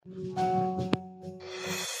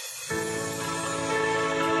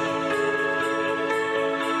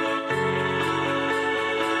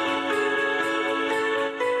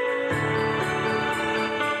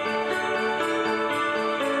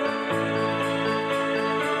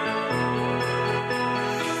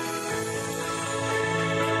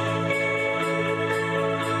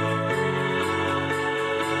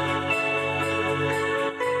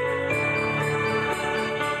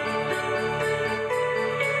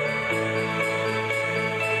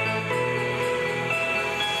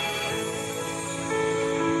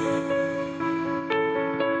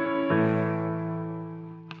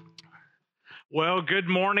Well, good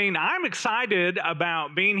morning. I'm excited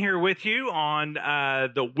about being here with you on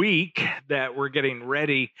the week that we're getting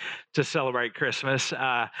ready to celebrate Christmas. We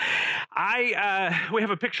have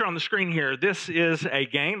a picture on the screen here. This is a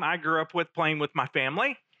game I grew up with playing with my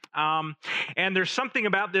family. And there's something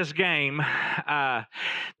about this game that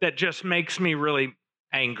just makes me really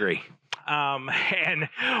angry. And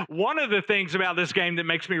one of the things about this game that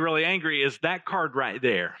makes me really angry is that card right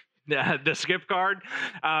there. The skip card.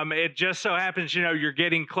 It just so happens, you're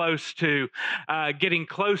getting close to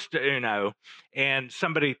Uno, and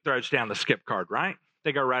somebody throws down the skip card, right?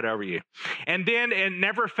 They go right over you. And then it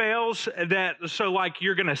never fails that, so like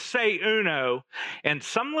you're going to say Uno, and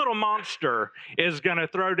some little monster is going to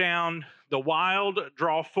throw down the wild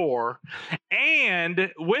draw four.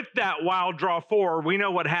 And with that wild draw four, we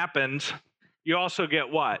know what happens. You also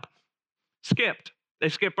get what? Skipped. They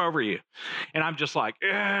skip over you. And I'm just like, ugh.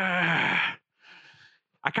 I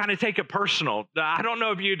kind of take it personal. I don't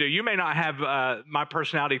know if you do. You may not have my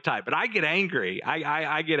personality type, but I get angry.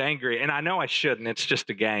 I get angry. And I know I shouldn't. It's just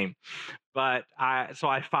a game. But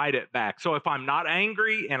I fight it back. So if I'm not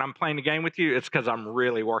angry and I'm playing a game with you, it's because I'm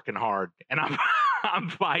really working hard and I'm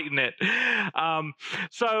fighting it.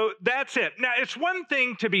 So that's it. Now, it's one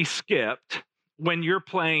thing to be skipped when you're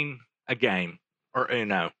playing a game or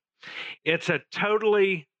Uno. It's a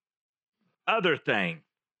totally other thing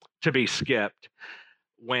to be skipped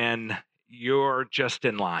when you're just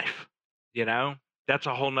in life. That's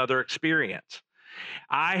a whole nother experience.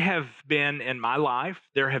 I have been in my life,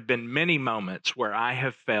 there have been many moments where I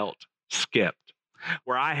have felt skipped,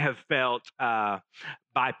 where I have felt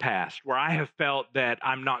bypassed, where I have felt that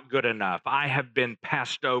I'm not good enough. I have been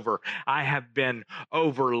passed over. I have been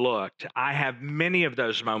overlooked. I have many of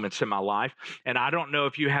those moments in my life, and I don't know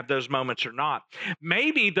if you have those moments or not.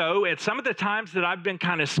 Maybe, though, at some of the times that I've been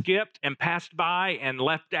kind of skipped and passed by and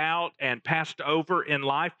left out and passed over in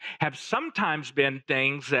life have sometimes been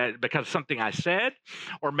things that because something I said,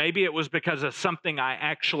 or maybe it was because of something I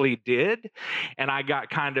actually did, and I got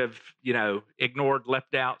kind of, ignored,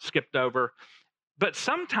 left out, skipped over. But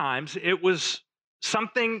sometimes it was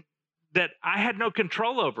something that I had no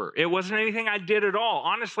control over. It wasn't anything I did at all.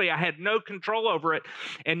 Honestly, I had no control over it.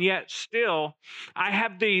 And yet still, I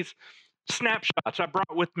have these snapshots. I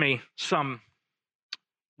brought with me some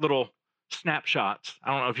little snapshots.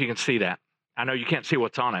 I don't know if you can see that. I know you can't see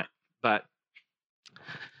what's on it, but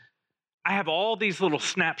I have all these little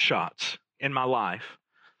snapshots in my life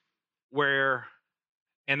where,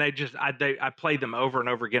 and I play them over and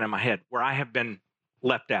over again in my head, where I have been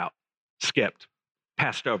left out, skipped,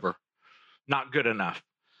 passed over, not good enough.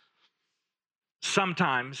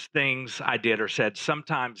 Sometimes things I did or said,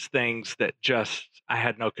 sometimes things that just I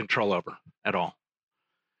had no control over at all.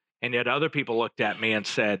 And yet other people looked at me and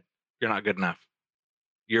said, you're not good enough.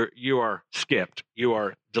 You are skipped. You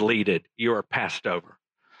are deleted. You are passed over.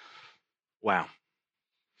 Wow.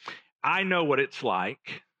 I know what it's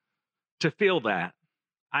like to feel that.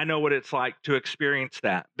 I know what it's like to experience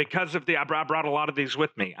that because of I brought a lot of these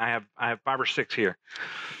with me. I have 5 or 6 here.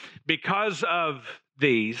 Because of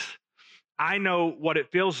these, I know what it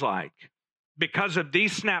feels like. Because of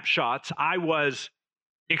these snapshots, I was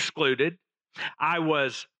excluded. I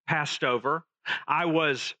was passed over. I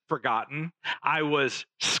was forgotten. I was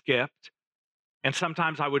skipped. And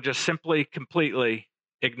sometimes I would just simply, completely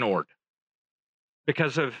ignored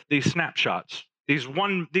because of these snapshots.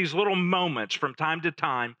 These little moments from time to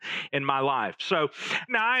time in my life. So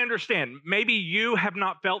now I understand, maybe you have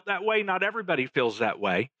not felt that way. Not everybody feels that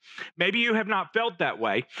way. Maybe you have not felt that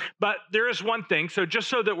way, but there is one thing. So just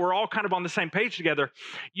so that we're all kind of on the same page together,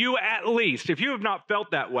 you at least, if you have not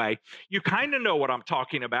felt that way, you kind of know what I'm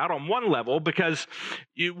talking about on one level because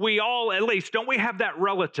we all, at least, don't we have that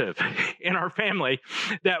relative in our family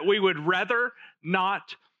that we would rather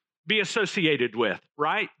not be associated with,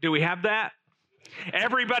 right? Do we have that?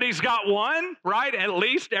 Everybody's got one, right? At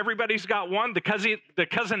least everybody's got one. The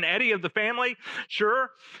cousin Eddie of the family, sure.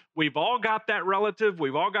 We've all got that relative.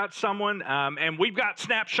 We've all got someone, and we've got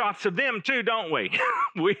snapshots of them too, don't we?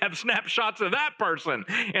 We have snapshots of that person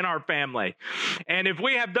in our family. And if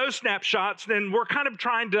we have those snapshots, then we're kind of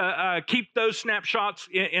trying to keep those snapshots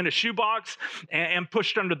in a shoebox and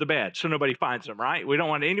pushed under the bed so nobody finds them, right? We don't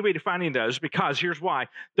want anybody to find any of those because here's why.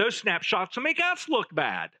 Those snapshots will make us look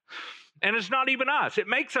bad. And it's not even us. It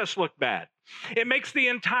makes us look bad. It makes the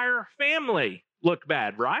entire family look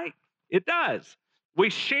bad, right? It does.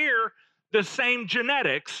 We share the same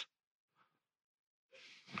genetics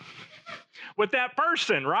with that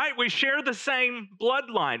person, right? We share the same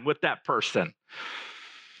bloodline with that person.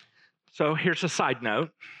 So here's a side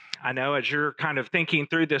note. I know as you're kind of thinking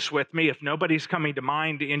through this with me, if nobody's coming to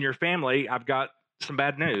mind in your family, I've got some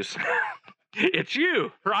bad news. It's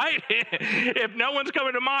you, right? If no one's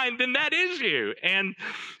coming to mind, then that is you. And,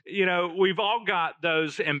 we've all got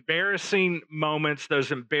those embarrassing moments,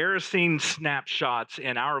 those embarrassing snapshots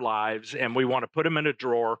in our lives, and we want to put them in a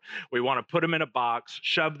drawer. We want to put them in a box,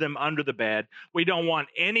 shove them under the bed. We don't want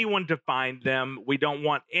anyone to find them. We don't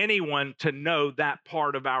want anyone to know that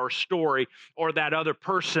part of our story or that other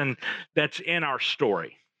person that's in our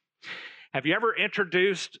story. Have you ever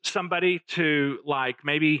introduced somebody to, like,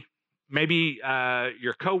 maybe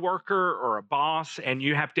your coworker or a boss, and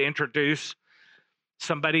you have to introduce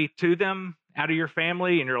somebody to them out of your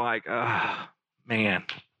family, and you're like, oh, man,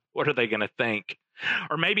 what are they going to think?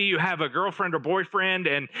 Or maybe you have a girlfriend or boyfriend,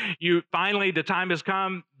 and you finally, the time has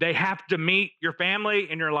come, they have to meet your family,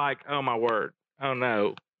 and you're like, oh, my word, oh,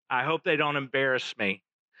 no, I hope they don't embarrass me.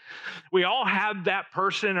 We all have that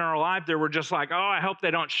person in our life that we're just like, oh, I hope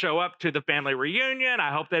they don't show up to the family reunion.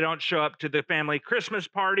 I hope they don't show up to the family Christmas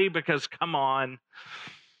party, because come on,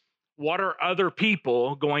 what are other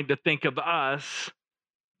people going to think of us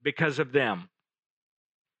because of them?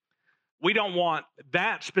 We don't want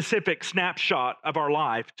that specific snapshot of our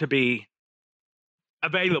life to be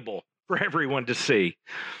available for everyone to see,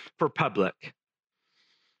 for public.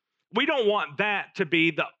 We don't want that to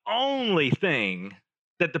be the only thing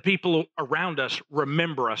that the people around us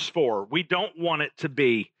remember us for. We don't want it to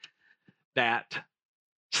be that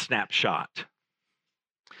snapshot.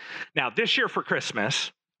 Now, this year for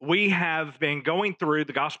Christmas, we have been going through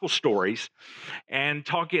the gospel stories and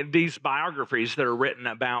talking these biographies that are written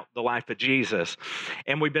about the life of Jesus.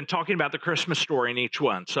 And we've been talking about the Christmas story in each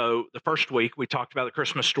one. So the first week we talked about the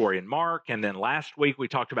Christmas story in Mark, and then last week we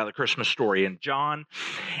talked about the Christmas story in John.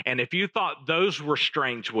 And if you thought those were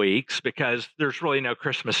strange weeks, because there's really no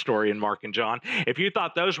Christmas story in Mark and John, if you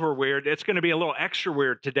thought those were weird, it's going to be a little extra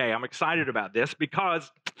weird today. I'm excited about this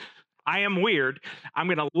because I am weird. I'm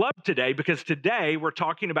going to love today, because today we're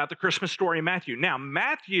talking about the Christmas story in Matthew. Now,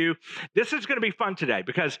 Matthew, this is going to be fun today,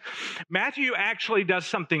 because Matthew actually does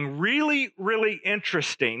something really, really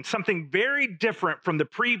interesting, something very different from the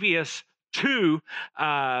previous two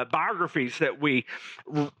biographies that we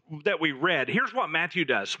read. Here's what Matthew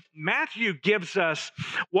does. Matthew gives us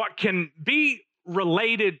what can be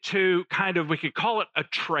related to kind of, we could call it a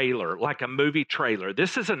trailer, like a movie trailer.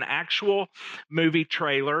 This is an actual movie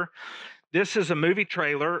trailer. This is a movie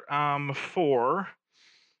trailer for,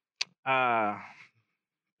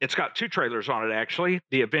 it's got two trailers on it actually,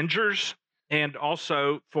 The Avengers and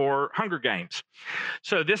also for Hunger Games.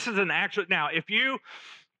 So this is an actual, now if you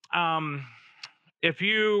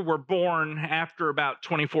were born after about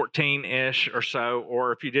 2014-ish or so,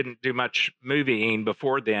 or if you didn't do much movieing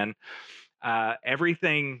before then,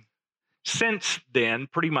 everything since then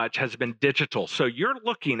pretty much has been digital. So you're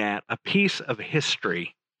looking at a piece of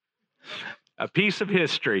history. A piece of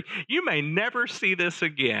history. You may never see this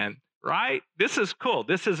again, right? This is cool.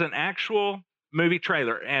 This is an actual movie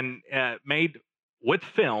trailer, and made with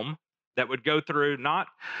film that would go through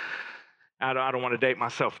I don't want to date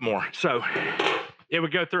myself more. So it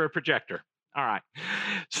would go through a projector. All right.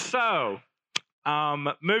 So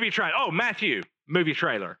movie trailer. Oh, Matthew, movie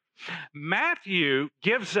trailer. Matthew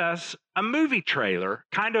gives us a movie trailer,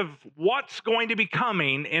 kind of what's going to be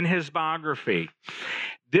coming in his biography.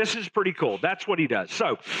 This is pretty cool. That's what he does.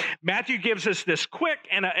 So Matthew gives us this quick,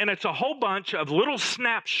 and it's a whole bunch of little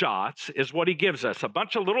snapshots is what he gives us, a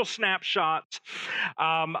bunch of little snapshots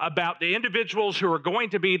about the individuals who are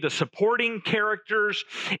going to be the supporting characters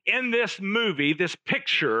in this movie, this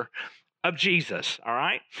picture of Jesus, all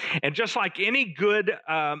right? And just like any good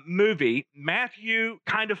movie, Matthew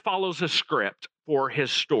kind of follows a script for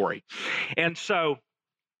his story. And so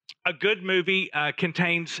a good movie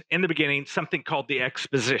contains, in the beginning, something called the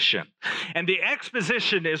exposition. And the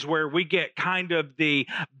exposition is where we get kind of the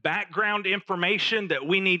background information that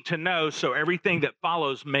we need to know so everything that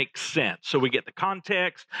follows makes sense. So we get the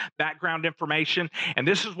context, background information, and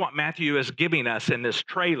this is what Matthew is giving us in this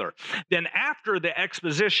trailer. Then after the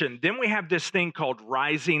exposition, then we have this thing called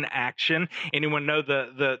rising action. Anyone know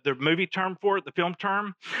the movie term for it, the film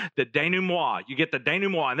term? The denouement. You get the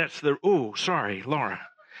denouement, and that's sorry, Laura.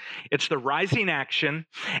 It's the rising action,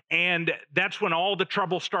 and that's when all the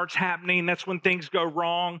trouble starts happening. That's when things go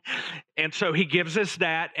wrong. And so he gives us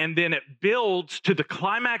that, and then it builds to the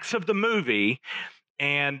climax of the movie,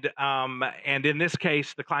 and in this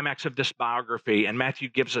case, the climax of this biography, and Matthew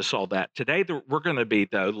gives us all that. Today, we're going to be,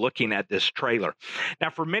 though, looking at this trailer. Now,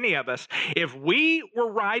 for many of us, if we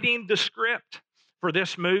were writing the script for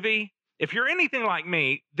this movie, if you're anything like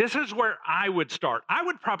me, this is where I would start. I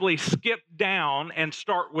would probably skip down and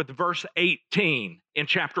start with verse 18 in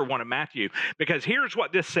chapter 1 of Matthew, because here's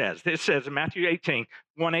what this says. This says in Matthew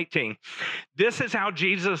 1:18, this is how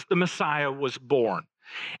Jesus the Messiah was born.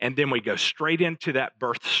 And then we go straight into that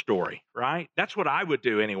birth story, right? That's what I would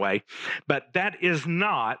do anyway. But that is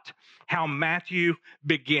not how Matthew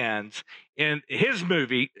begins. In his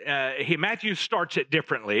movie, Matthew starts it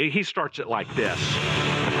differently. He starts it like this.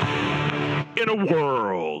 In a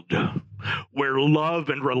world where love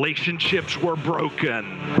and relationships were broken,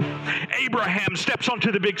 Abraham steps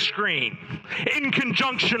onto the big screen in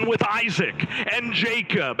conjunction with Isaac and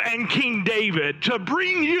Jacob and King David to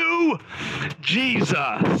bring you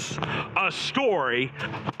Jesus, a story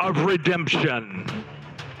of redemption.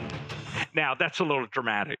 Now, that's a little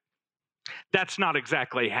dramatic. That's not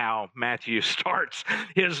exactly how Matthew starts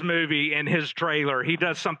his movie and his trailer. He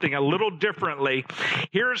does something a little differently.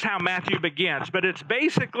 Here's how Matthew begins, but it's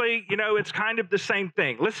basically, it's kind of the same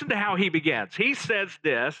thing. Listen to how he begins. He says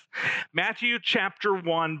this, Matthew chapter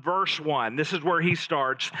 1, verse 1. This is where he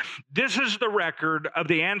starts. This is the record of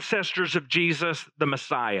the ancestors of Jesus, the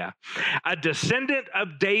Messiah, a descendant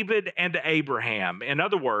of David and Abraham. In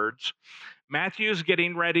other words, Matthew's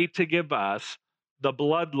getting ready to give us the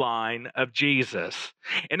bloodline of Jesus.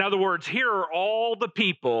 In other words, here are all the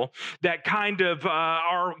people that kind of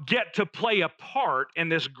get to play a part in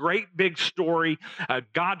this great big story,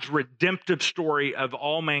 God's redemptive story of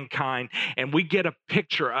all mankind. And we get a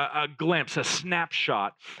picture, a glimpse, a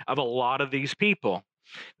snapshot of a lot of these people.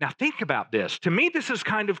 Now think about this. To me, this is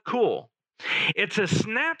kind of cool. It's a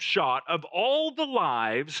snapshot of all the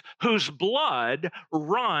lives whose blood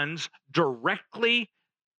runs directly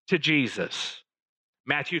to Jesus.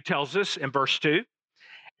 Matthew tells us in verse 2,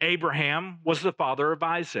 Abraham was the father of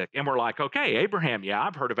Isaac. And we're like, okay, Abraham, yeah,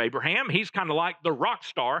 I've heard of Abraham. He's kind of like the rock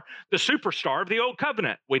star, the superstar of the old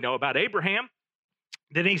covenant. We know about Abraham.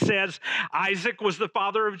 Then he says Isaac was the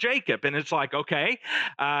father of Jacob. And it's like, okay,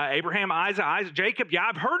 Abraham, Isaac, Jacob. Yeah,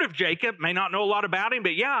 I've heard of Jacob. May not know a lot about him,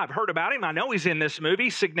 but yeah, I've heard about him. I know he's in this movie,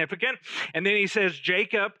 significant. And then he says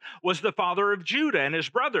Jacob was the father of Judah and his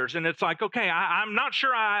brothers. And it's like, okay, I'm not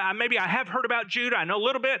sure. Maybe I have heard about Judah. I know a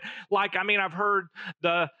little bit. I've heard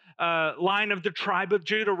the line of the tribe of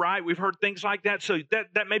Judah, right? We've heard things like that. So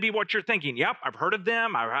that may be what you're thinking. Yep, I've heard of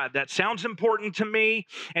them. That sounds important to me.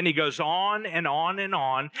 And he goes on and on and on,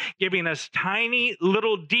 giving us tiny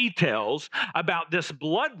little details about this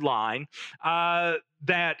bloodline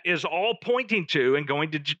that is all pointing to and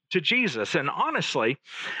going to Jesus. And honestly,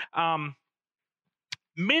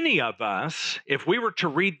 many of us, if we were to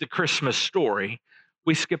read the Christmas story,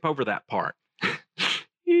 we skip over that part.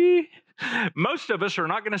 Most of us are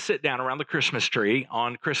not going to sit down around the Christmas tree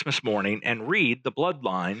on Christmas morning and read the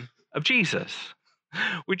bloodline of Jesus.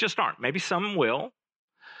 We just aren't. Maybe some will,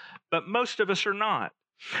 but most of us are not.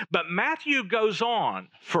 But Matthew goes on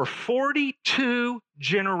for 42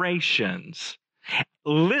 generations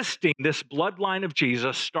listing this bloodline of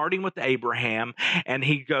Jesus, starting with Abraham, and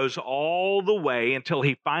he goes all the way until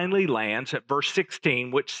he finally lands at verse 16,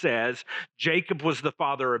 which says, Jacob was the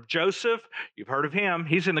father of Joseph. You've heard of him.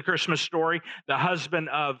 He's in the Christmas story. The husband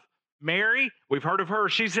of Mary, we've heard of her.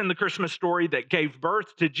 She's in the Christmas story that gave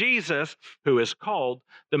birth to Jesus, who is called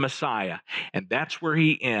the Messiah. And that's where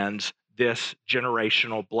he ends this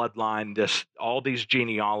generational bloodline, all these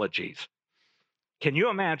genealogies. Can you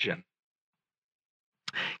imagine?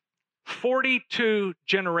 42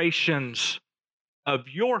 generations of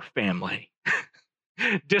your family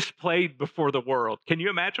displayed before the world. Can you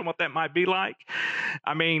imagine what that might be like?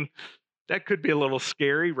 I mean, that could be a little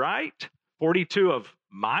scary, right? 42 of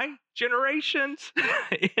my generations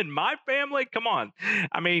in my family? Come on.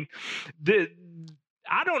 I mean,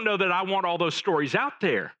 I don't know that I want all those stories out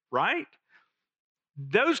there, right?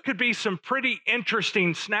 Those could be some pretty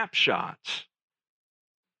interesting snapshots.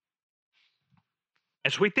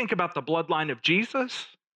 As we think about the bloodline of Jesus,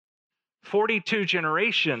 42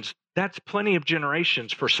 generations, that's plenty of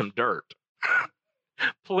generations for some dirt.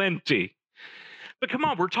 Plenty. But come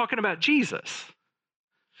on, we're talking about Jesus.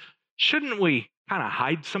 Shouldn't we kind of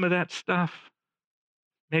hide some of that stuff?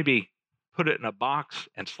 Maybe put it in a box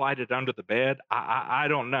and slide it under the bed? I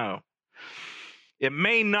don't know. It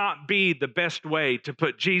may not be the best way to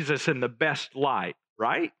put Jesus in the best light,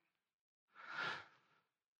 right?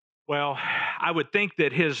 Well, I would think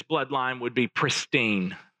that his bloodline would be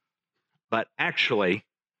pristine, but actually,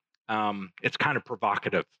 it's kind of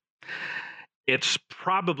provocative. It's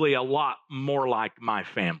probably a lot more like my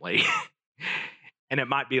family, and it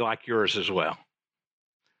might be like yours as well.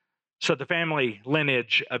 So the family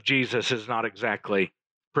lineage of Jesus is not exactly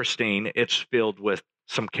pristine. It's filled with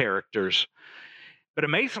some characters. But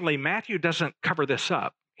amazingly, Matthew doesn't cover this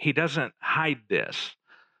up. He doesn't hide this.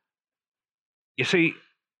 You see,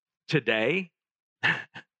 today,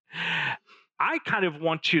 I kind of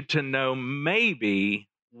want you to know maybe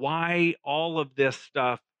why all of this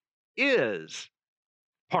stuff is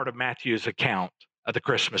part of Matthew's account of the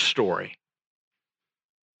Christmas story.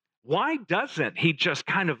 Why doesn't he just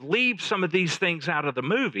kind of leave some of these things out of the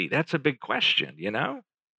movie? That's a big question, you know?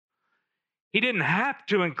 He didn't have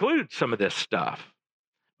to include some of this stuff.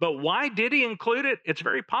 But why did he include it? It's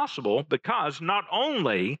very possible because not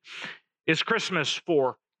only is Christmas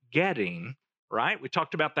for getting, right? We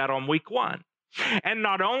talked about that on week 1. And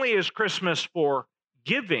not only is Christmas for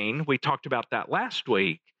giving, we talked about that last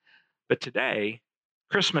week, but today,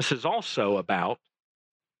 Christmas is also about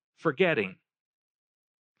forgetting.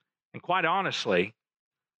 And quite honestly,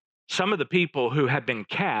 some of the people who have been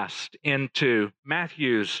cast into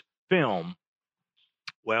Matthew's film,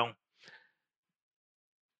 well,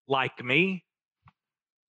 like me,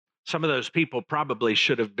 some of those people probably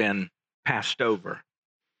should have been passed over.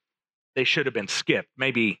 They should have been skipped,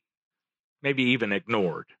 maybe even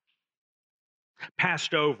ignored,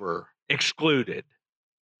 passed over, excluded.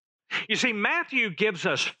 You see, Matthew gives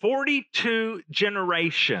us 42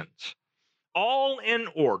 generations, all in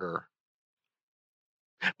order,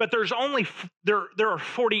 but there are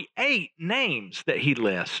 48 names that he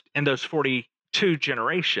lists in those 42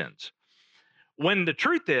 generations, when the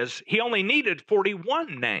truth is he only needed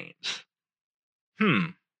 41 names.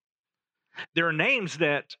 There are names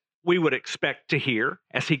that we would expect to hear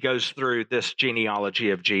as he goes through this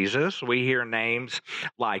genealogy of Jesus. We hear names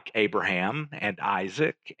like Abraham and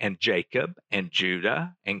Isaac and Jacob and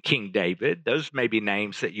Judah and King David. Those may be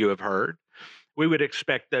names that you have heard. We would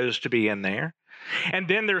expect those to be in there. And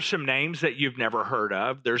then there's some names that you've never heard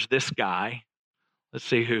of. There's this guy. Let's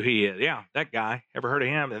see who he is. Yeah, that guy. Ever heard of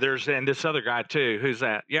him? And this other guy too. Who's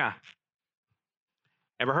that? Yeah.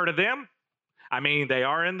 Ever heard of them? I mean, they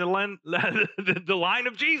are in the line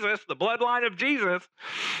of Jesus, the bloodline of Jesus.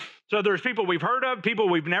 So there's people we've heard of, people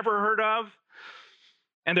we've never heard of,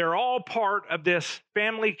 and they're all part of this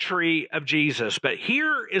family tree of Jesus. But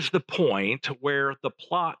here is the point where the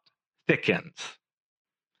plot thickens.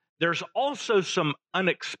 There's also some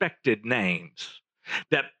unexpected names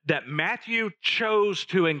that Matthew chose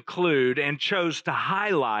to include and chose to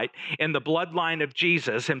highlight in the bloodline of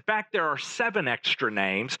Jesus. In fact, there are 7 extra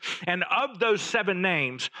names, and of those 7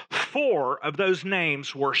 names, 4 of those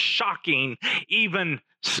names were shocking, even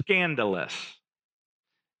scandalous.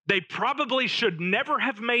 They probably should never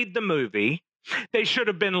have made the movie. They should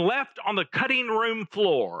have been left on the cutting room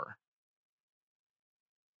floor.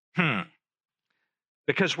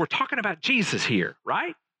 Because we're talking about Jesus here,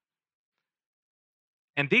 right?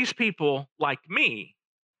 And these people, like me,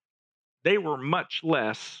 they were much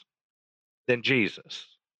less than Jesus.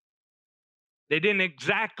 They didn't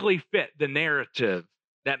exactly fit the narrative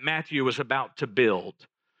that Matthew was about to build.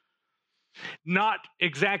 Not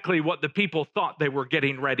exactly what the people thought they were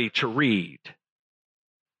getting ready to read.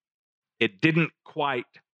 It didn't quite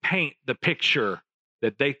paint the picture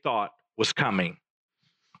that they thought was coming.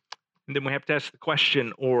 And then we have to ask the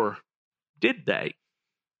question, or did they?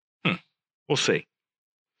 We'll see.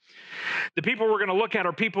 The people we're going to look at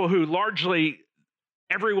are people who largely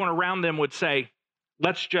everyone around them would say,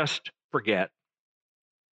 let's just forget.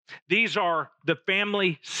 These are the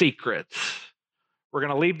family secrets. We're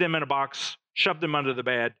going to leave them in a box, shove them under the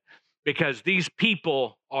bed, because these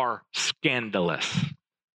people are scandalous.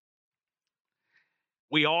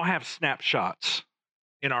 We all have snapshots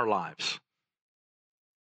in our lives.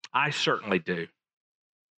 I certainly do.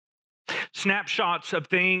 Snapshots of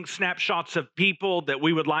things, snapshots of people that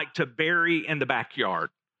we would like to bury in the backyard.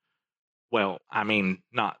 Well, I mean,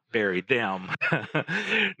 not bury them.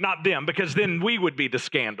 Not them, because then we would be the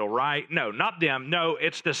scandal, right? No, not them. No,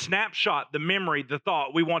 it's the snapshot, the memory, the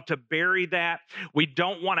thought. We want to bury that. We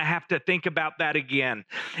don't want to have to think about that again.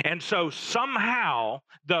 And so somehow,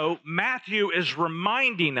 though, Matthew is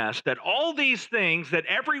reminding us that all these things that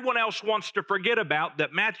everyone else wants to forget about,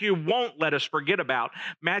 that Matthew won't let us forget about,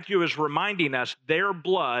 Matthew is reminding us their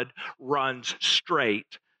blood runs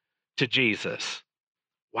straight to Jesus.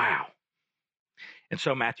 Wow. And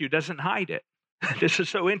so Matthew doesn't hide it. This is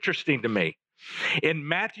so interesting to me. In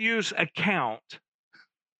Matthew's account,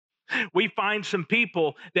 we find some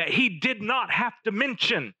people that he did not have to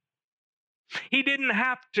mention. He didn't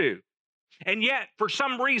have to. And yet, for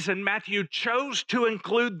some reason, Matthew chose to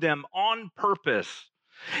include them on purpose.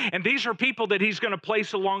 And these are people that he's going to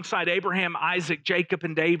place alongside Abraham, Isaac, Jacob,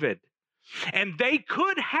 and David. And they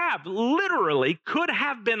literally could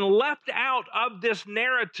have been left out of this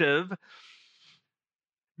narrative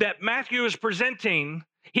that Matthew is presenting,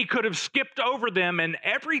 he could have skipped over them and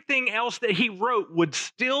everything else that he wrote would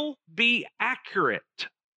still be accurate.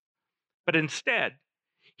 But instead,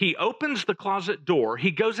 he opens the closet door, he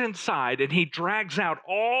goes inside, and he drags out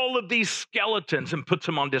all of these skeletons and puts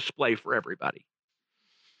them on display for everybody.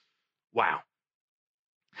 Wow.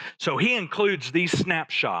 So he includes these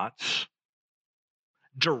snapshots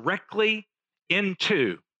directly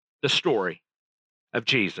into the story of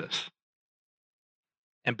Jesus.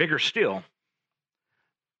 And bigger still,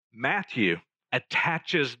 Matthew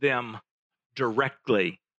attaches them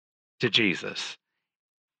directly to Jesus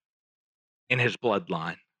in his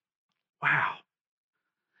bloodline. Wow.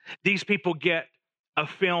 These people get a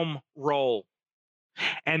film role.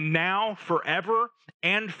 And now, forever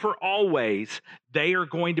and for always, they are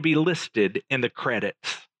going to be listed in the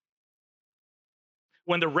credits.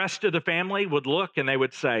 When the rest of the family would look and they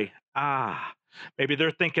would say, maybe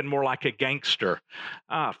they're thinking more like a gangster.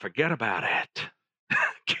 Forget about it.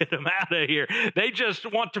 Get them out of here. They just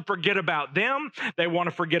want to forget about them. They want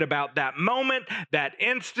to forget about that moment, that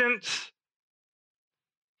instance.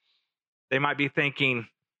 They might be thinking,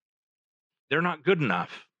 they're not good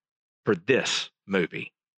enough for this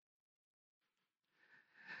movie.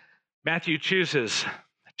 Matthew chooses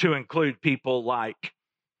to include people like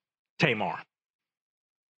Tamar.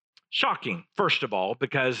 Shocking, first of all,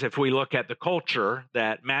 because if we look at the culture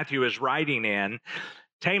that Matthew is writing in,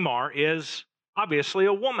 Tamar is obviously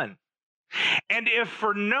a woman. And if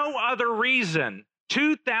for no other reason,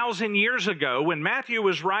 2,000 years ago, when Matthew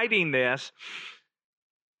was writing this,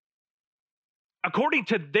 according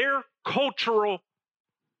to their cultural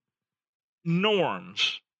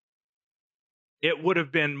norms, it would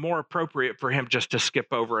have been more appropriate for him just to skip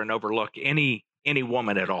over and overlook any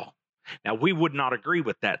woman at all. Now, we would not agree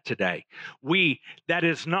with that today. That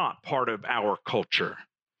is not part of our culture.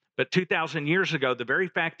 But 2,000 years ago, the very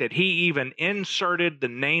fact that he even inserted the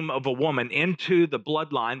name of a woman into the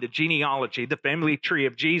bloodline, the genealogy, the family tree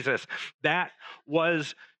of Jesus, that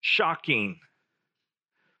was shocking.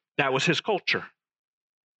 That was his culture.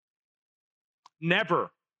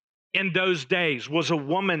 Never in those days was a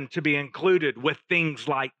woman to be included with things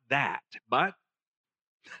like that. But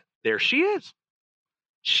there she is.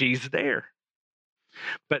 She's there.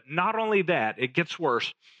 But not only that, it gets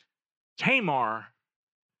worse. Tamar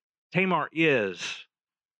is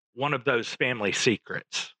one of those family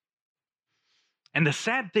secrets. And the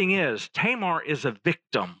sad thing is, Tamar is a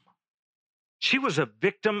victim. She was a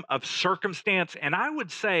victim of circumstance, and I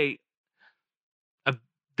would say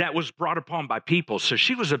that was brought upon by people. So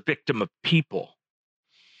she was a victim of people.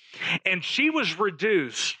 And she was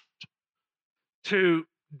reduced to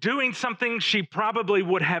doing something she probably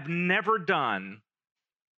would have never done.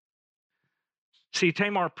 See,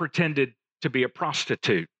 Tamar pretended to be a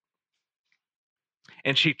prostitute.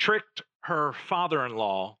 And she tricked her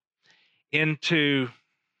father-in-law into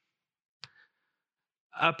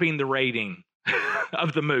upping the rating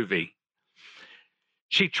of the movie.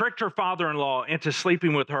 She tricked her father-in-law into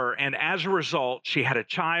sleeping with her, and as a result, she had a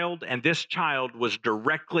child, and this child was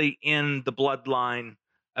directly in the bloodline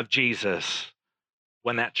of Jesus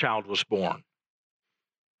when that child was born.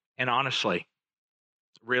 And honestly,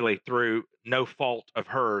 really through no fault of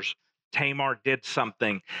hers, Tamar did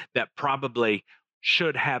something that probably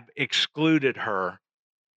should have excluded her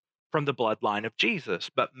from the bloodline of Jesus.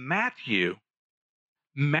 But Matthew,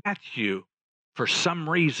 for some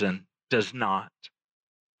reason, does not.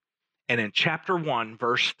 And in chapter 1,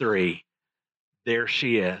 verse 3, there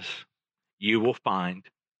she is. You will find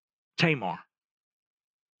Tamar.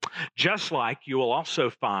 Just like you will also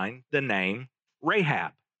find the name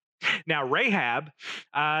Rahab. Now, Rahab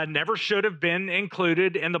never should have been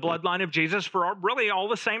included in the bloodline of Jesus for really all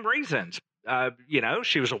the same reasons.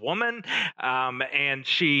 She was a woman and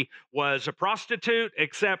she was a prostitute,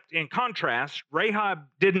 except in contrast, Rahab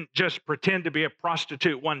didn't just pretend to be a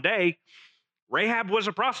prostitute one day. Rahab was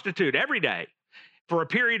a prostitute every day for a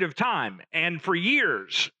period of time and for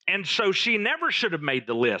years. And so she never should have made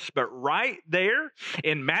the list. But right there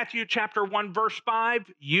in Matthew chapter 1, verse 5,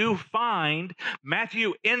 you find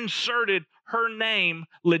Matthew inserted her name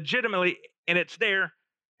legitimately, and it's there,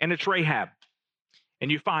 and it's Rahab. And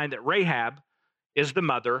you find that Rahab is the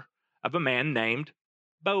mother of a man named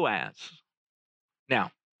Boaz.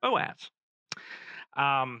 Now,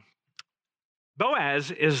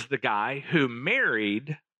 Boaz is the guy who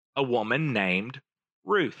married a woman named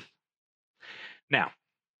Ruth. Now,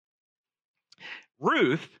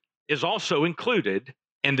 Ruth is also included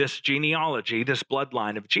in this genealogy, this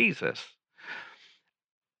bloodline of Jesus.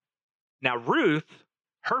 Now, Ruth,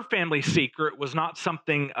 her family secret was not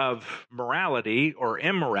something of morality or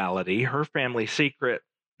immorality. Her family secret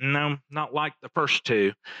No, not like the first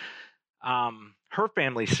two. Her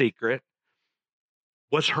family secret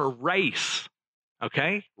was her race.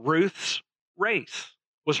 Okay? Ruth's race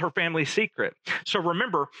was her family secret. So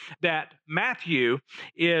remember that Matthew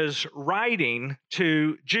is writing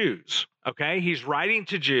to Jews. Okay? He's writing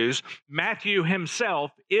to Jews. Matthew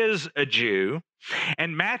himself is a Jew.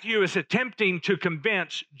 And Matthew is attempting to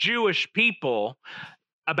convince Jewish people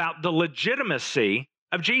about the legitimacy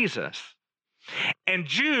of Jesus. And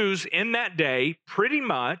Jews in that day pretty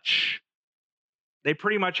much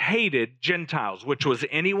hated Gentiles, which was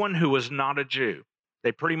anyone who was not a Jew.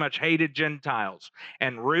 They pretty much hated Gentiles.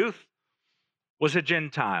 And Ruth was a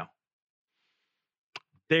Gentile.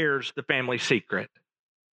 There's the family secret.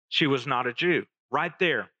 She was not a Jew. Right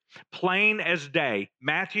there. Plain as day.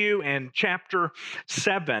 Matthew in chapter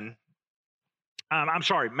 1,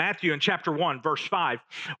 verse 5,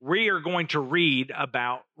 we are going to read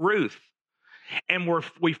about Ruth. And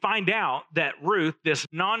we find out that Ruth, this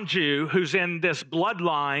non-Jew who's in this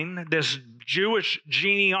bloodline, this Jewish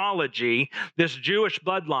genealogy, this Jewish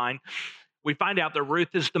bloodline, we find out that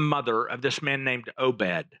Ruth is the mother of this man named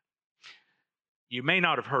Obed. You may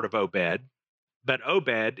not have heard of Obed, but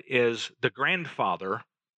Obed is the grandfather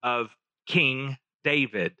of King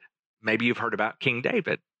David. Maybe you've heard about King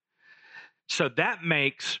David. So that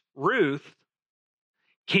makes Ruth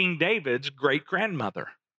King David's great-grandmother.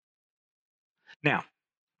 Now,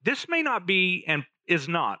 this may not be and is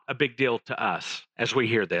not a big deal to us as we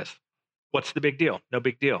hear this. What's the big deal? No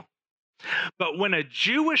big deal. But when a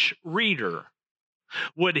Jewish reader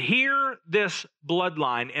would hear this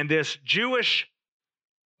bloodline and this Jewish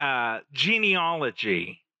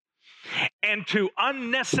genealogy, and to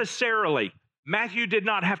unnecessarily, Matthew did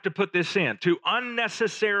not have to put this in, to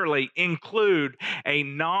unnecessarily include a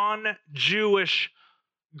non-Jewish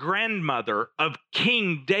grandmother of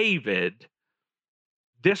King David,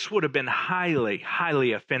 this would have been highly,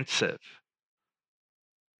 highly offensive.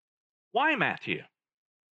 Why, Matthew?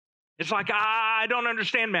 It's like, I don't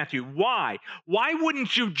understand, Matthew. Why? Why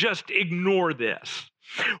wouldn't you just ignore this?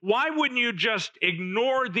 Why wouldn't you just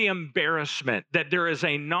ignore the embarrassment that there is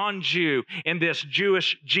a non-Jew in this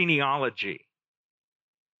Jewish genealogy?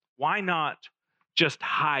 Why not just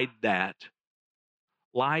hide that?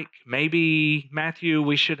 Like maybe, Matthew,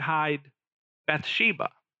 we should hide Bathsheba.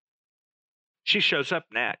 She shows up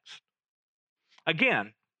next.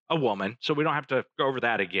 Again, a woman, so we don't have to go over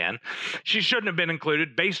that again. She shouldn't have been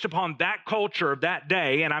included based upon that culture of that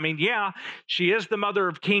day. And I mean, yeah, she is the mother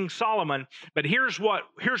of King Solomon, but here's what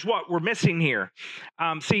we're missing here.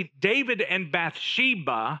 See, David and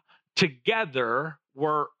Bathsheba together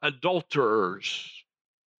were adulterers.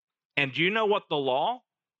 And do you know what the law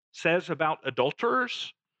says about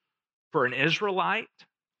adulterers for an Israelite?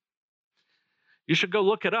 You should go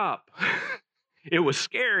look it up. It was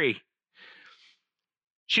scary.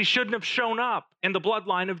 She shouldn't have shown up in the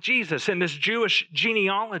bloodline of Jesus in this Jewish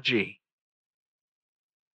genealogy.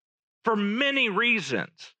 For many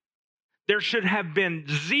reasons, there should have been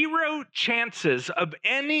zero chances of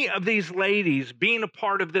any of these ladies being a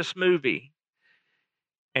part of this movie.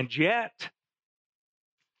 And yet,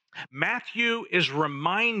 Matthew is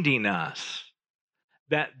reminding us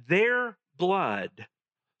that their blood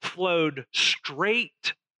flowed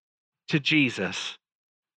straight to Jesus,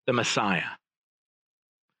 the Messiah.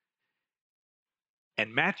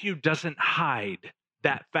 And Matthew doesn't hide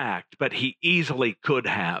that fact, but he easily could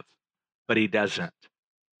have, but he doesn't.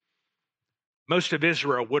 Most of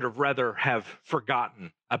Israel would have rather have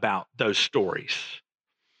forgotten about those stories,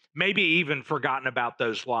 maybe even forgotten about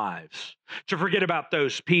those lives, to forget about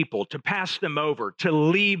those people, to pass them over, to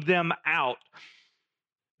leave them out,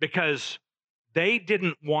 because they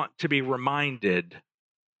didn't want to be reminded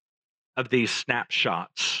of these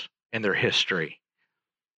snapshots in their history.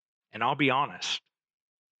 And I'll be honest,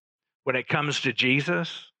 when it comes to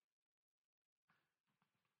Jesus,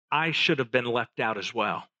 I should have been left out as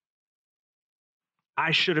well.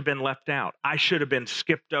 I should have been left out. I should have been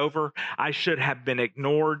skipped over. I should have been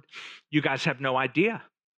ignored. You guys have no idea.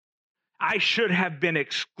 I should have been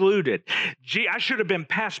excluded. I should have been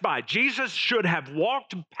passed by. Jesus should have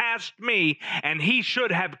walked past me, and he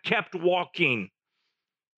should have kept walking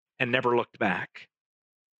and never looked back.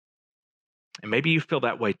 And maybe you feel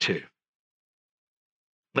that way too.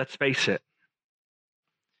 Let's face it.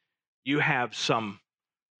 You have some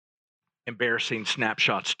embarrassing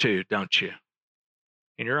snapshots too, don't you?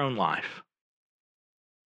 In your own life.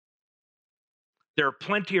 There are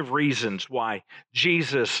plenty of reasons why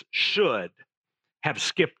Jesus should have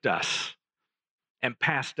skipped us and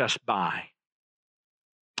passed us by.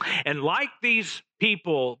 And like these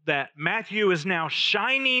people that Matthew is now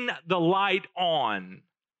shining the light on,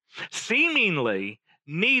 Seemingly,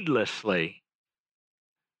 needlessly,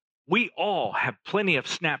 we all have plenty of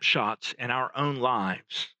snapshots in our own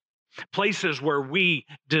lives. Places where we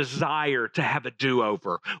desire to have a do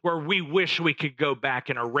over, where we wish we could go back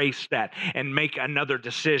and erase that and make another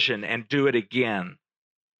decision and do it again.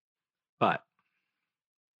 But,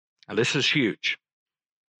 and this is huge,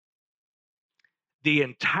 the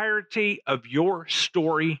entirety of your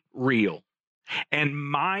story reel and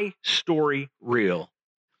my story reel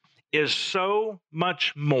is so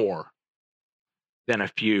much more than a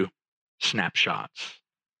few snapshots.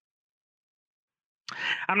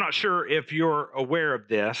 I'm not sure if you're aware of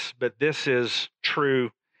this, but this is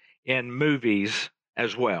true in movies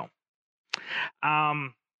as well.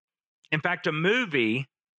 In fact, a movie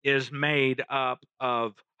is made up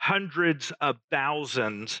of hundreds of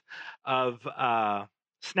thousands of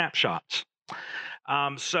snapshots.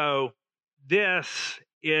 So this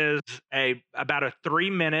is about a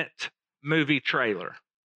 3-minute movie trailer.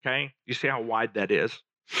 Okay, you see how wide that is.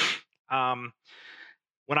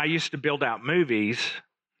 When I used to build out movies,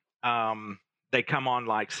 they come on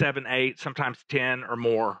like 7, 8, sometimes 10 or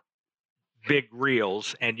more big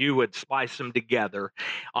reels, and you would splice them together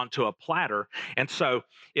onto a platter. And so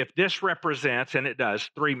if this represents, and it does,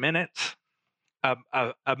 3 minutes,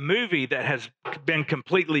 a movie that has been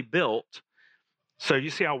completely built, so you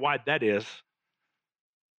see how wide that is.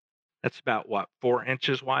 That's about what, 4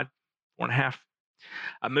 inches wide, 4.5.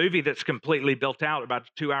 A movie that's completely built out, about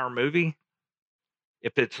a 2-hour movie,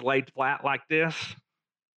 if it's laid flat like this,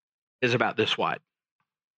 is about this wide.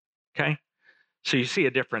 Okay? So you see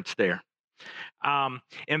a difference there.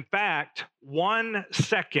 In fact, 1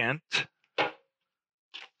 second,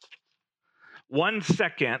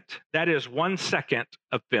 that is 1 second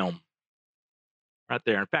of film right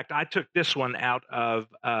there. In fact, I took this one out of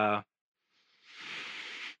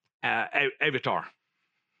Avatar.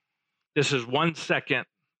 This is 1 second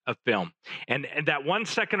of film. And that 1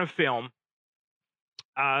 second of film,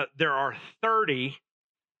 there are 30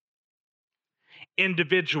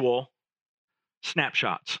 individual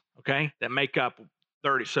snapshots, okay, that make up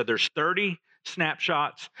 30. So there's 30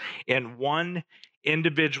 snapshots in one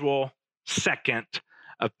individual second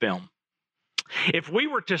of film. If we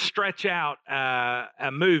were to stretch out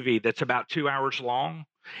a movie that's about 2 hours long,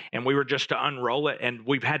 and we were just to unroll it, and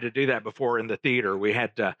we've had to do that before in the theater. We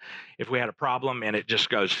had to, if we had a problem and it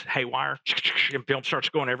just goes haywire, and film starts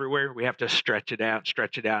going everywhere, we have to stretch it out,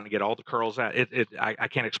 and get all the curls out. I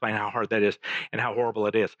can't explain how hard that is and how horrible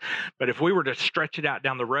it is. But if we were to stretch it out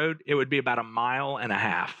down the road, it would be about 1.5 miles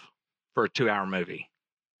for a 2-hour movie.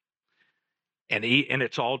 And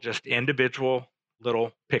it's all just individual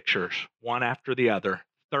little pictures, one after the other,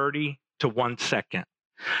 30 to 1 second.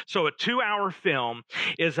 So a 2-hour film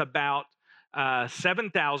is about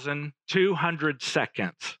 7,200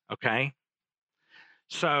 seconds, okay?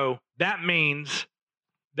 So that means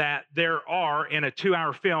that there are, in a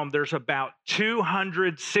 2-hour film, there's about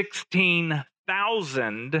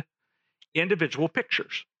 216,000 individual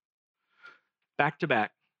pictures, back to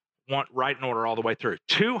back, right in order all the way through.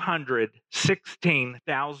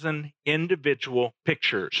 216,000 individual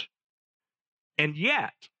pictures. And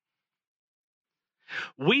yet,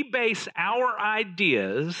 we base our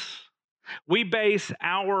ideas, we base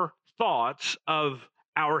our thoughts of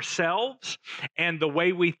ourselves and the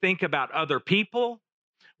way we think about other people,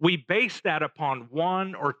 we base that upon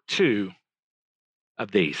 1 or 2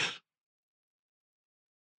 of these.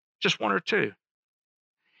 Just 1 or 2.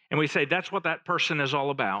 And we say, that's what that person is all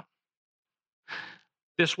about.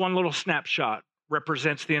 This one little snapshot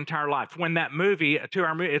represents the entire life. When that movie, a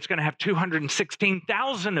 2-hour movie, it's going to have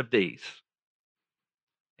 216,000 of these.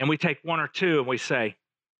 And we take 1 or 2 and we say,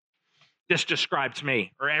 this describes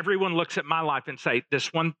me. Or everyone looks at my life and say,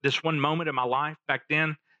 this one moment in my life back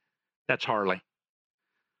then, that's Harley.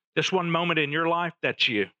 This one moment in your life, that's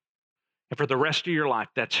you. And for the rest of your life,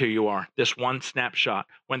 that's who you are. This one snapshot,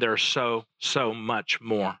 when there's so much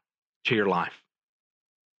more to your life.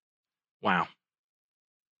 Wow.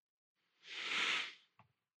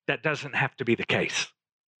 That doesn't have to be the case.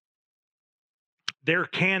 There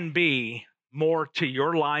can be more to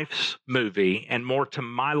your life's movie and more to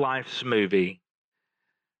my life's movie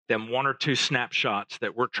than 1 or 2 snapshots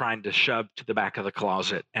that we're trying to shove to the back of the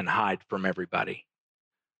closet and hide from everybody.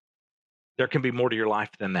 There can be more to your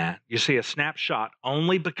life than that. You see, a snapshot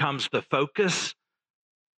only becomes the focus.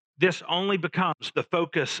 This only becomes the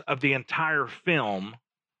focus of the entire film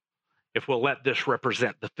if we'll let this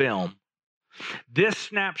represent the film. This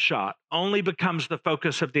snapshot only becomes the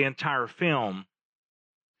focus of the entire film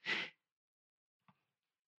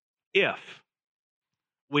if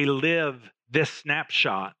we live this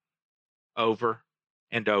snapshot over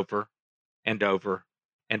and over and over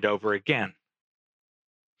and over again.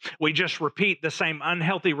 We just repeat the same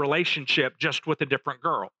unhealthy relationship just with a different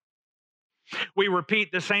girl. We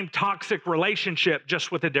repeat the same toxic relationship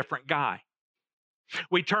just with a different guy.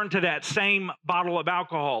 We turn to that same bottle of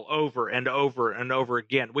alcohol over and over and over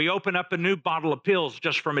again. We open up a new bottle of pills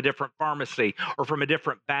just from a different pharmacy or from a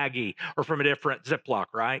different baggie or from a different Ziploc,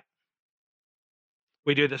 right?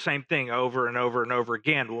 We do the same thing over and over and over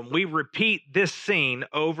again. When we repeat this scene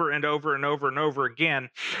over and over and over and over again,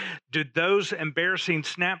 do those embarrassing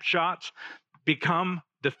snapshots become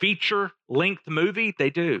the feature-length movie? They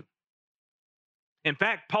do. In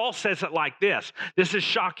fact, Paul says it like this. This is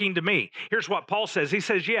shocking to me. Here's what Paul says. He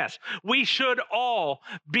says, yes, we should all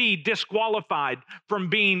be disqualified from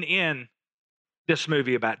being in this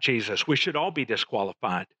movie about Jesus. We should all be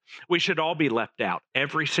disqualified. We should all be left out,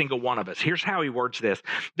 every single one of us. Here's how he words this.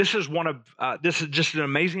 This is just an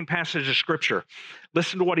amazing passage of Scripture.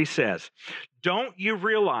 Listen to what he says. Don't you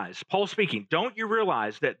realize, Paul speaking, don't you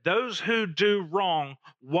realize that those who do wrong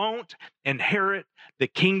won't inherit the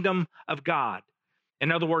kingdom of God?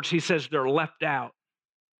 In other words, he says they're left out.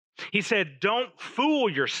 He said, don't fool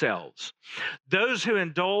yourselves. Those who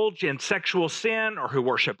indulge in sexual sin or who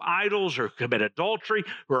worship idols or commit adultery,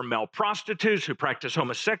 who are male prostitutes, who practice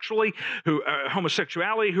homosexuality, who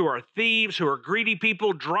are thieves, who are greedy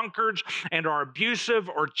people, drunkards, and are abusive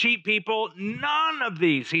or cheat people, none of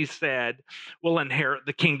these, he said, will inherit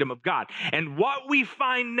the kingdom of God. And what we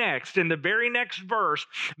find next, in the very next verse,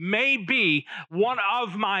 may be one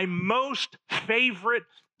of my most favorite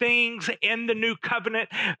things in the new covenant,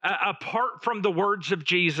 apart from the words of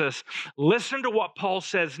Jesus. Listen to what Paul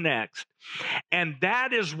says next. And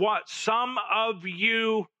that is what some of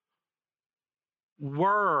you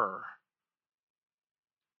were.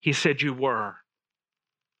 He said you were.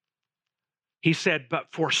 He said, but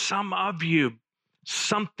for some of you,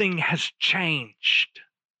 something has changed.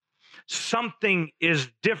 Something is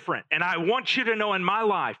different. And I want you to know, in my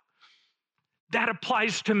life, that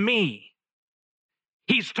applies to me.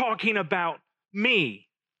 He's talking about me.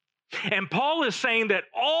 And Paul is saying that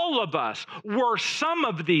all of us were some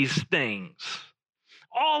of these things.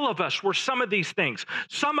 All of us were some of these things.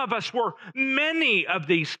 Some of us were many of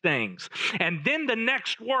these things. And then the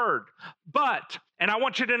next word, but, and I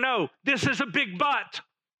want you to know, this is a big but.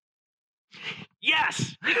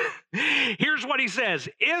 Yes. Here's what he says.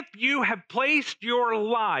 If you have placed your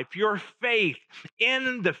life, your faith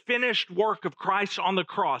in the finished work of Christ on the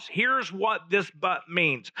cross, here's what this but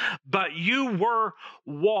means. But you were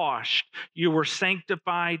washed, you were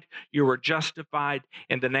sanctified, you were justified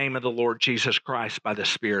in the name of the Lord Jesus Christ by the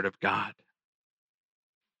Spirit of God.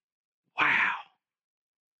 Wow.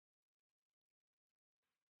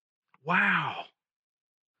 Wow.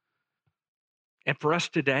 And for us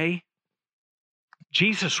today,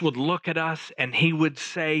 Jesus would look at us and he would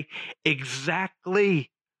say, exactly,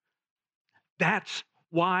 that's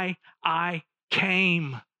why I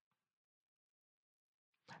came.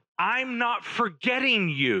 I'm not forgetting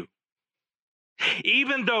you.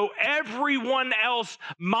 Even though everyone else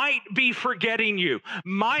might be forgetting you,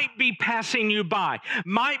 might be passing you by,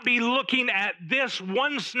 might be looking at this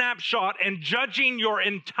one snapshot and judging your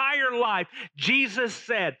entire life, Jesus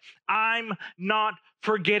said, I'm not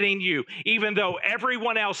forgetting you. Even though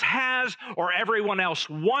everyone else has or everyone else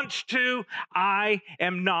wants to, I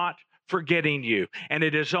am not forgetting you. And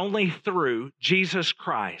it is only through Jesus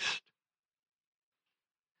Christ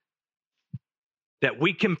that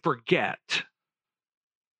we can forget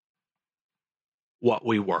what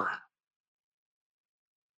we were.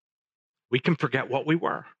 We can forget what we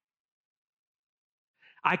were.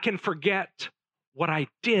 I can forget what I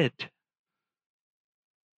did.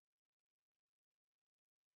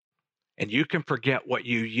 And you can forget what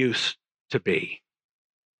you used to be.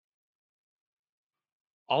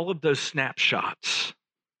 All of those snapshots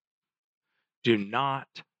do not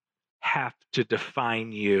have to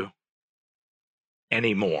define you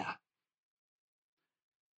anymore.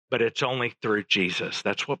 But it's only through Jesus.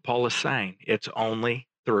 That's what Paul is saying. It's only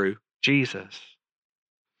through Jesus.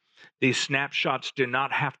 These snapshots do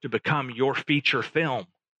not have to become your feature film.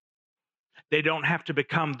 They don't have to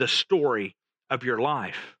become the story of your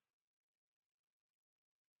life.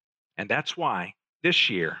 And that's why this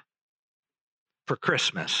year, for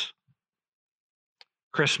Christmas,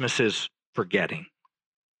 Christmas is forgetting.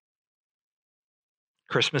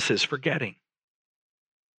 Christmas is forgetting.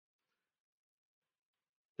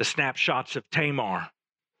 The snapshots of Tamar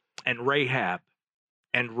and Rahab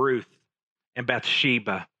and Ruth and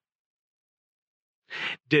Bathsheba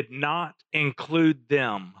did not exclude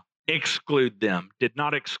them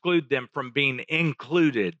from being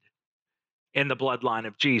included in the bloodline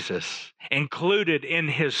of Jesus, included in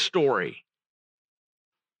his story.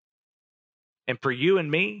 And for you and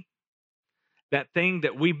me, that thing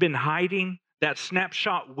that we've been hiding, that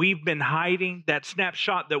snapshot we've been hiding, that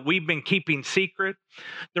snapshot that we've been keeping secret,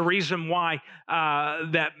 the reason why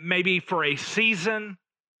that maybe for a season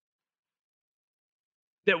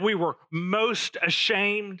that we were most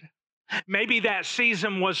ashamed, maybe that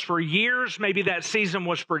season was for years, maybe that season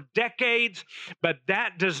was for decades, but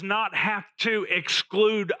that does not have to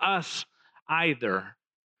exclude us either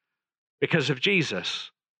because of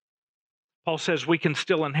Jesus. Paul says we can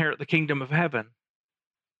still inherit the kingdom of heaven,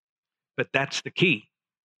 but that's the key.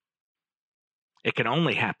 It can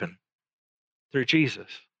only happen through Jesus.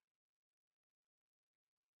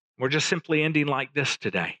 We're just simply ending like this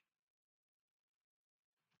today.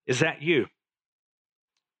 Is that you?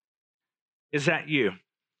 Is that you?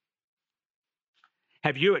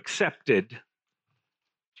 Have you accepted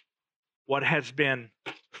what has been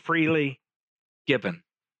freely given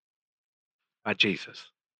by Jesus?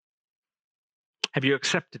 Have you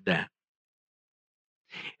accepted that?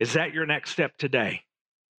 Is that your next step today?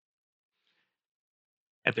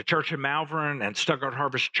 At the Church of Malvern and Stuttgart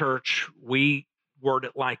Harvest Church, we word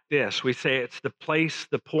it like this. We say it's the place,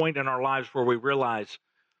 the point in our lives where we realize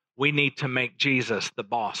we need to make Jesus the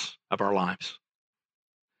boss of our lives.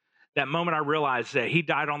 That moment I realized that he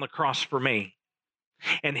died on the cross for me.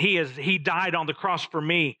 And he died on the cross for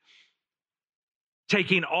me,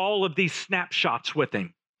 taking all of these snapshots with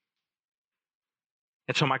him.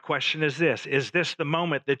 And so my question is this the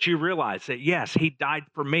moment that you realize that, yes, he died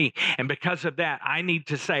for me? And because of that, I need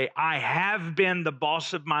to say, I have been the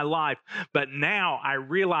boss of my life, but now I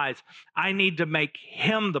realize I need to make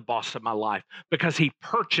him the boss of my life because he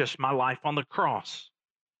purchased my life on the cross.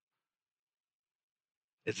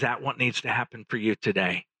 Is that what needs to happen for you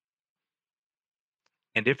today?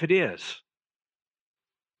 And if it is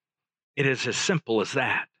as simple as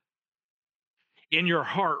that. In your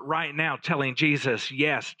heart right now, telling Jesus,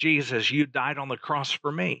 yes, Jesus, you died on the cross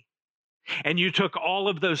for me. And you took all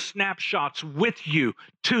of those snapshots with you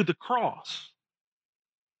to the cross.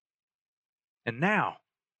 And now,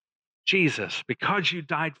 Jesus, because you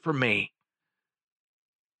died for me,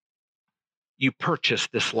 you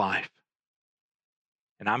purchased this life.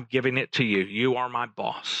 And I'm giving it to you. You are my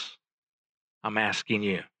boss. I'm asking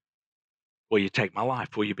you, will you take my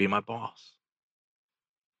life? Will you be my boss?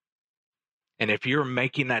 And if you're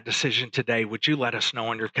making that decision today, would you let us know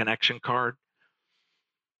on your connection card?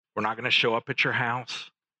 We're not going to show up at your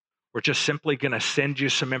house. We're just simply going to send you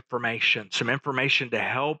some information to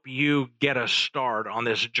help you get a start on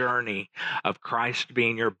this journey of Christ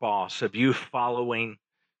being your boss, of you following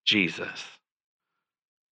Jesus.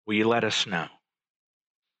 Will you let us know?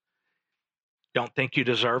 Don't think you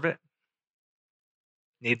deserve it?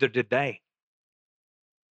 Neither did they.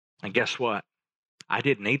 And guess what? I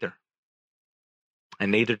didn't either.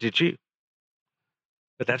 And neither did you.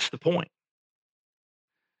 But that's the point.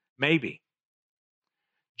 Maybe,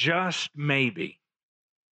 just maybe,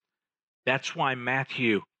 that's why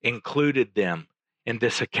Matthew included them in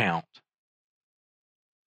this account.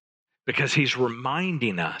 Because he's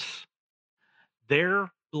reminding us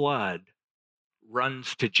their blood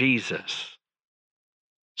runs to Jesus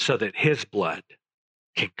so that his blood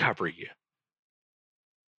can cover you.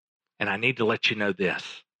 And I need to let you know this.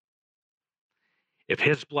 If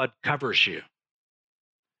his blood covers you,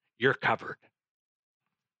 you're covered.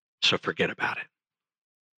 So forget about it.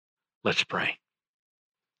 Let's pray.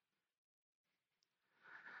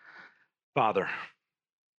 Father,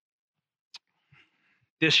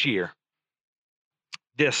 this year,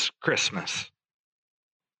 this Christmas,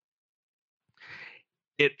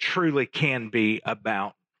 it truly can be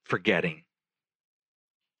about forgetting.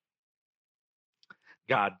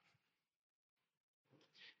 God,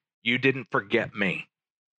 you didn't forget me.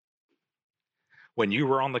 When you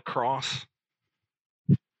were on the cross,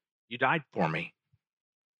 you died for me.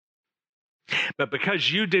 But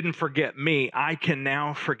because you didn't forget me, I can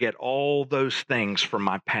now forget all those things from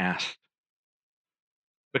my past.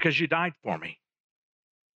 Because you died for me.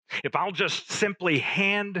 If I'll just simply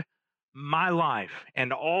hand my life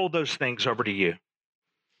and all those things over to you,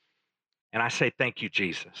 and I say, thank you,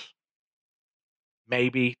 Jesus.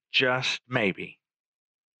 Maybe, just maybe,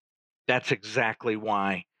 that's exactly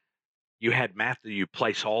why you had Matthew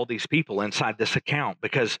place all these people inside this account,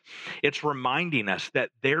 because it's reminding us that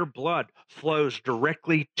their blood flows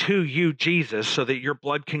directly to you, Jesus, so that your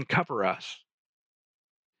blood can cover us.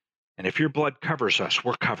 And if your blood covers us,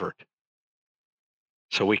 we're covered.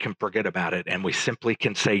 So we can forget about it, and we simply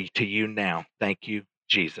can say to you now, thank you,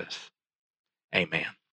 Jesus. Amen.